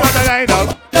me. I wanna light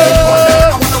up. I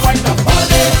wanna wind up all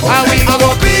day. And we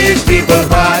go big people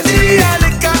party.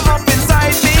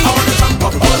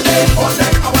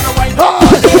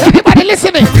 Everybody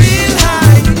listen me. Real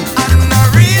high and a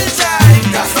real time.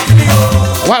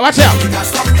 Watch out.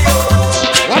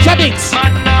 Watch a mix.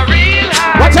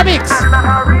 Watch a mix.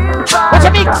 Watch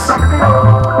a mix.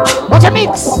 Watch a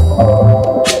mix.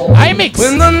 I mix.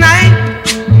 When the night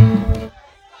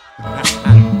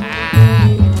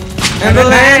and the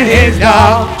land is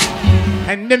dark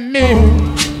and the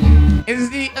moon is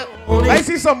the I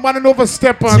see somebody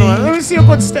overstep on one. Let me see you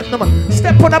good step no man.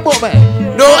 Step on a boat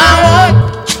man. No, I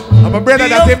won't. I'm a brother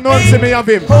that him don't see me of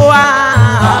him. Oh,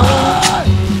 I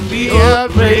won't be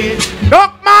afraid.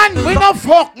 Duck man, we no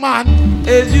fuck man.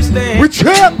 As you stand, we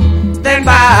chill. Stand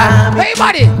by me. Hey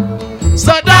buddy.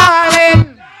 So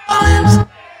darling.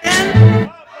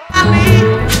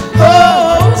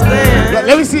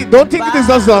 Let me see. Don't think it is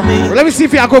just let me see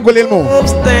if you can go a little more.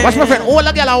 Watch my friend. Hold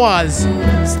a girl on walls.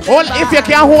 If you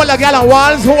can't hold a girl on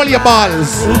walls, hold your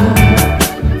balls.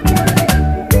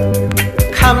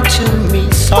 Come to me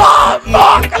softly.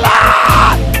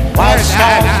 While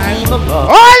stars gleam above.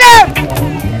 Hold it.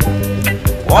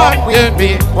 Walk with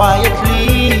me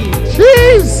quietly.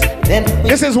 Jeez.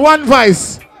 This is one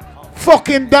voice.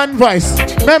 Fucking done voice.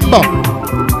 Remember.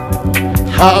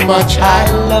 How much I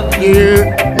love you.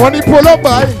 Money pull up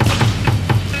by.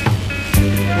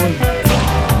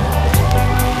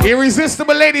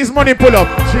 Irresistible ladies, money pull up.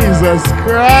 Jesus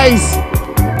Christ.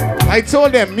 I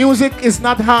told them music is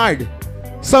not hard.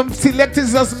 Some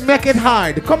selectors just make it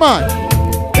hard. Come on.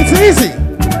 It's easy.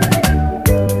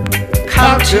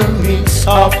 Come to me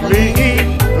softly.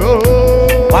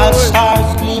 While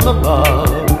stars gleam above.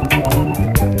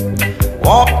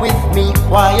 Walk with me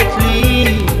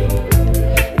quietly.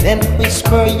 Then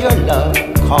whisper your love,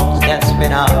 cause that's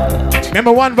been out.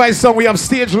 Remember one voice song, we have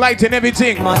stage light and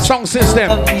everything. Song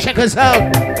system, check us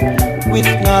out. With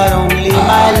not only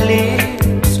my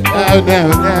lips.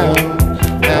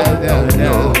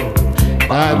 No.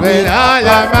 But with all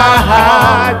of my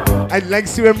heart. I'd like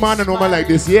to see a man and woman like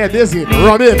this. Yeah, this is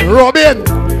Robin.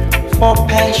 For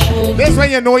passion. This when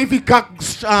you know if he cock,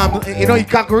 he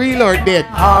cock real or dead.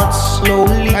 Heart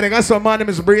slowly. And I got some man in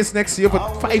his brace next to you for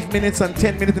 5 minutes and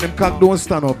 10 minutes and them cock don't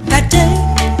stand up. That day,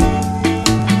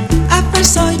 I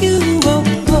first saw you.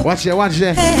 Watch there. Watch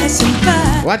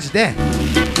there.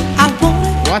 I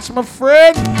wanted. Watch my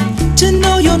friend. To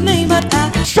know your name, but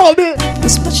I showed it.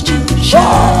 Was much too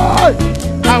shy.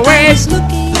 I was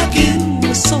looking at you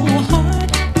was so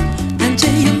hard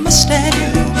until you must have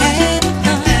had a heart.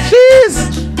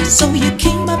 Jeez. So you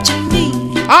came up to me.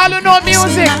 All you know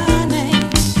music.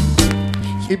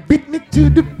 He beat me to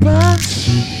the punch.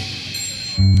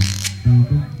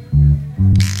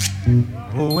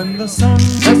 Oh, when the sun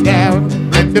goes down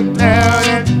and the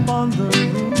down.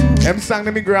 Them sang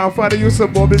to me grandfather used to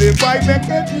bubble in by naked.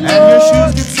 And your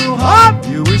shoes get so hot,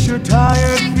 you wish your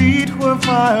tired feet were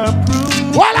fireproof.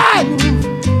 Voila!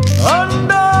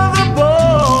 Under the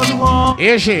boardwalk.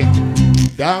 Here she.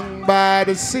 Down by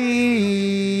the sea.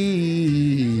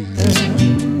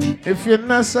 If you're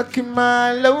not sucking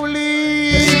my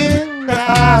lowly,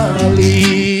 I'll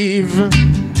leave.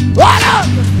 What up?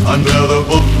 Under the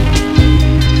book.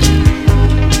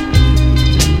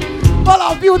 All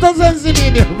of you doesn't see me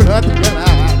in your blood.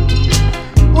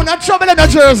 Una trouble in New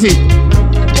Jersey.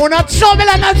 Una trouble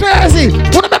in New Jersey.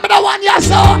 You remember the one you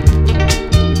saw?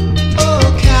 Oh,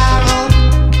 Carol.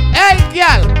 Hey,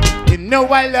 girl. You know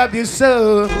I love you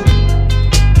so.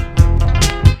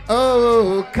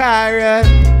 Oh, Carol.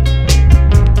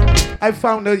 I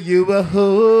found out you were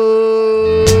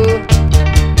hoe.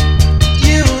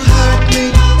 You hurt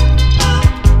me.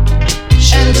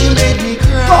 And you made me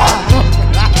cry.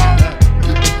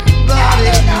 But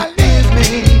if you leave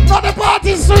me, not the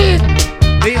party sweet.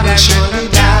 I'm surely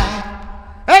die.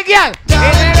 Hey, girl.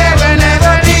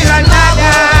 Never leave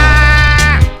another.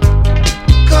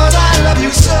 Cause I love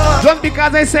you so. Just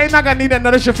because I say I'm gonna need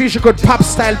another Shafish, you could pop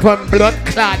style from blood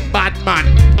clad bad man.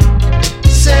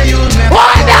 Say you'll never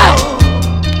go.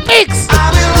 Mix. I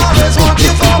will always want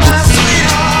you for my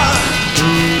sweetheart.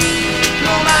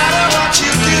 No matter what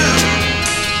you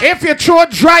do. If your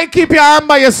throat dry, keep your arm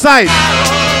by your side.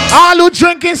 All who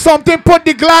drinking something, put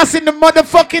the glass in the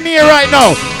motherfucking ear right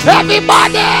now.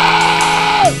 Everybody!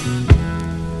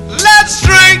 Let's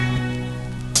drink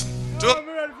to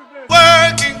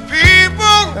working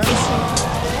people.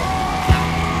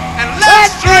 And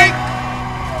let's drink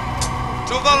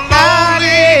to the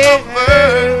lonely of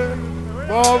bird.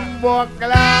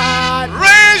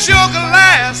 Raise your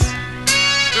glass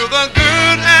to the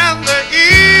good and the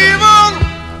evil.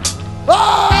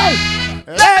 Boy!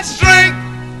 Let's drink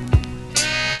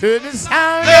to the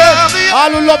sound.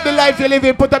 All who love the life you live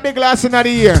in, put a big glass in the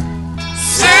ear.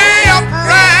 Say a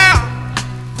prayer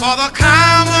for the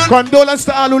common. Condolence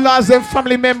to all who lost their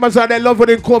family members or their loved one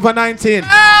in COVID-19.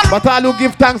 But all who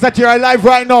give thanks that you're alive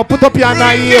right now, put up your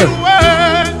hand ear.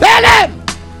 Tell them!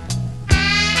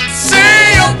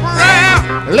 Say a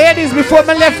prayer. Ladies, before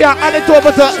me left here, I hand it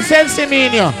over to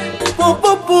Sensimania.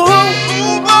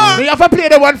 Me have to play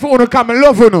the one for you, come and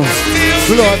love you.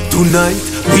 Tonight,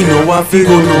 we know what we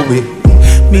go know it.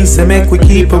 Me say make we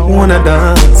keep up wanna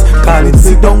dance. Call it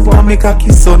sit down for me cocky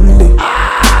Sunday.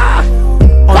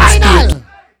 Final!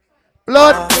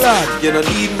 Blood clot. You don't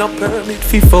need no permit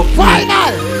fi fuck me.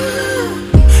 Final!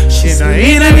 She no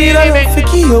need a love fi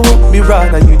give you up. Me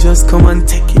rather you just come and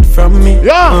take it from me.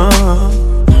 Yeah.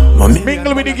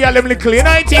 Mingle with the girl them little. You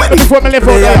know I think before me left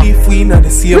out there. If we not the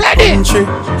same country.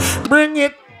 Bring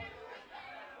it.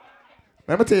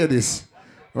 Let me tell you this.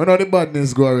 I know the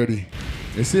badness go already.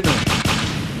 You see me?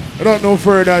 I don't know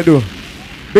further ado.